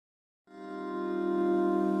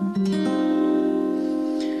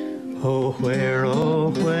Oh, where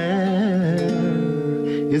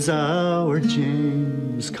is our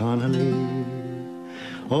James Connolly?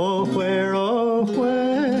 Oh, where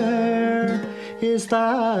is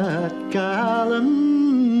that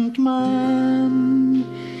gallant man?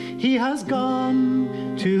 He has gone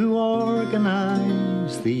to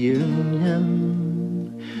organise the union,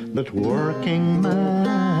 that working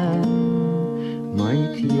man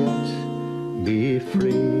might yet be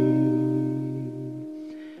free.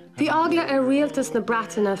 The agla rialtas na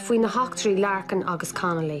Bratana faoin na Hachtarí Larkin agus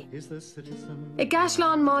Connolly. I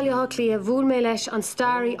gashlán mália haclia bhúl mé leis an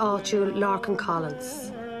starry áitiúil Larkin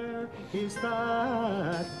Collins. Is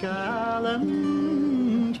that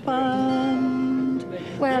gallant band?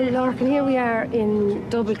 Well, Larkin, here we are in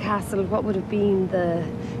Dublin Castle, what would have been the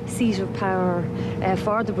seat of power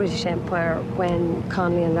for the British Empire when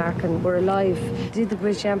Connolly and Larkin were alive. Did the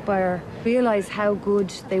British Empire realise how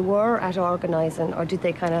good they were at organising, or did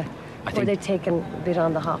they were they taken a bit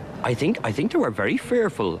on the hop? I think they were very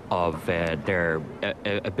fearful of their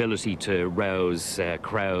ability to rouse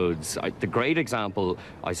crowds. The great example,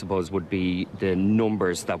 I suppose, would be the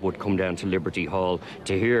numbers that would come down to Liberty Hall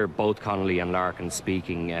to hear both Connolly and Larkin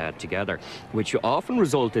speaking together, which often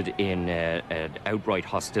resulted in outright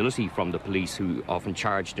hostility from the police, who often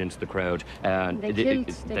charged into the crowd. They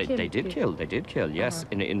did kill. Yes.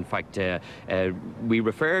 In fact, we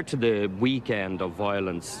refer to the weekend of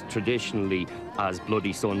violence traditionally as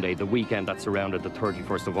Bloody Sunday, the weekend that surrounded the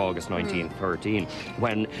 31st of August 1913,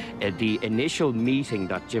 when the initial meeting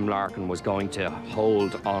that Jim Larkin was going to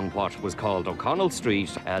hold on what was called O'Connell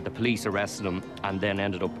Street, the police arrested him and then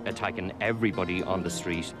ended up attacking everybody on the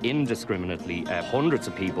street indiscriminately. Hundreds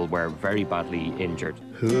of people were very badly injured.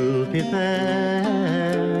 Who'll be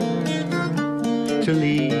there to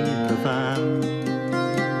lead the van?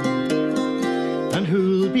 And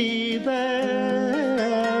who'll be there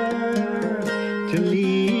to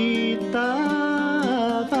lead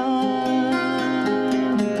the van?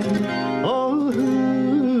 Oh,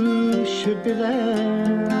 who should be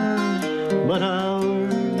there but our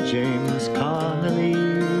James Connolly,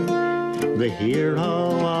 the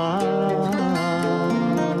hero of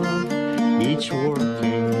each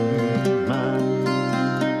working man.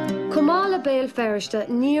 Cumala Bale Ferrista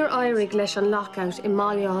near Eirig leis an lockout in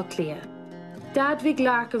Malia Clia. Dadvig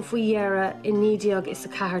Larkin Fuyera in Nidiog is a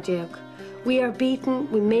Cahardiog. We are beaten,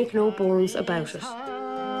 we make no bones about it.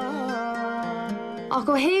 Ach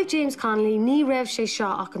go héamh James Connolly ní raibh sé seo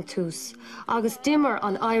ach an tús, agus dimmer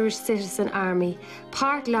an Irish Citizen Army,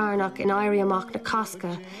 Páirc Larnach in Éirí amach na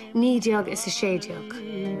Casca, Nidiog is a séideog.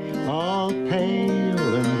 All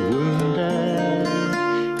pale and wounded,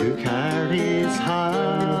 who carries high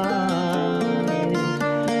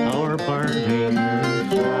our burning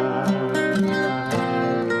flag.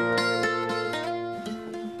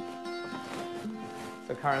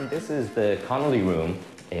 So, Karan, this is the Connolly room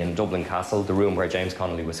in Dublin Castle, the room where James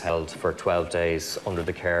Connolly was held for 12 days under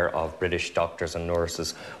the care of British doctors and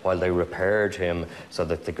nurses while they repaired him so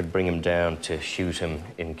that they could bring him down to shoot him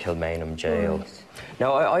in Kilmainham jail. Right.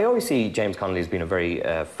 Now, I always see James Connolly as being a very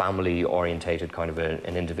family-orientated kind of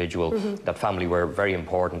an individual. That family were very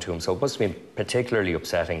important to him, so it must have been particularly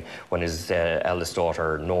upsetting when his eldest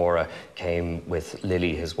daughter, Nora, came with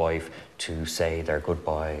Lily, his wife, to say their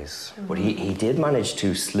goodbyes. But he did manage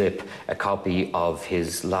to slip a copy of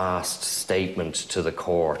his last statement to the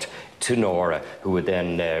court to Nora, who would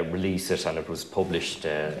then release it, and it was published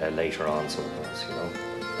later on, so it was, you know.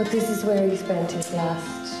 But this is where he spent his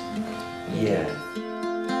last... Yeah.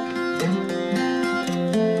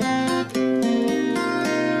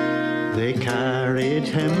 They carried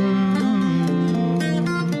him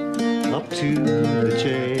up to the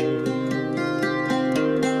jail.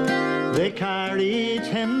 They carried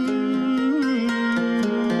him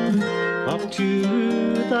up to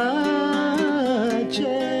the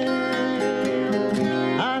jail,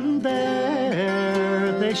 and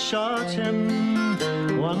there they shot him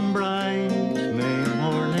one bright May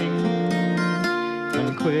morning,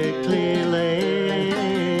 and quickly laid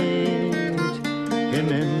him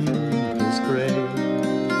in his grave.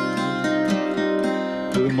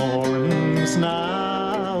 Who mourns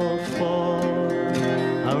now for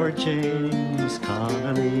our James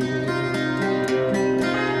Connolly?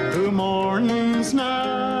 Who mourns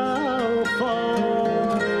now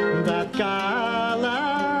for that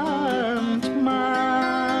gallant man?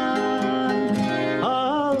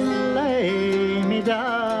 I'll lay me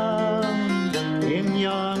down in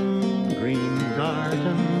yon green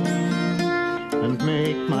garden and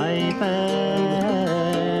make my bearers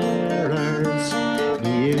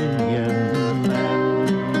union men.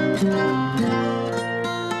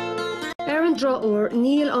 Dro or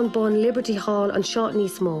Neil an Bun Liberty Hall an Shot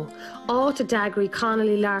níos mó. Áit a Dagri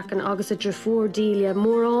Connolly Larkin agus a Drafur Delia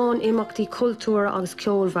Morán imachtaí cultúr agus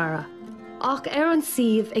ceolmhara. Ach an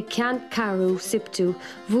siomh ag ceant carú siptú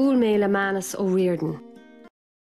bhúil mé le manas ó Riordan.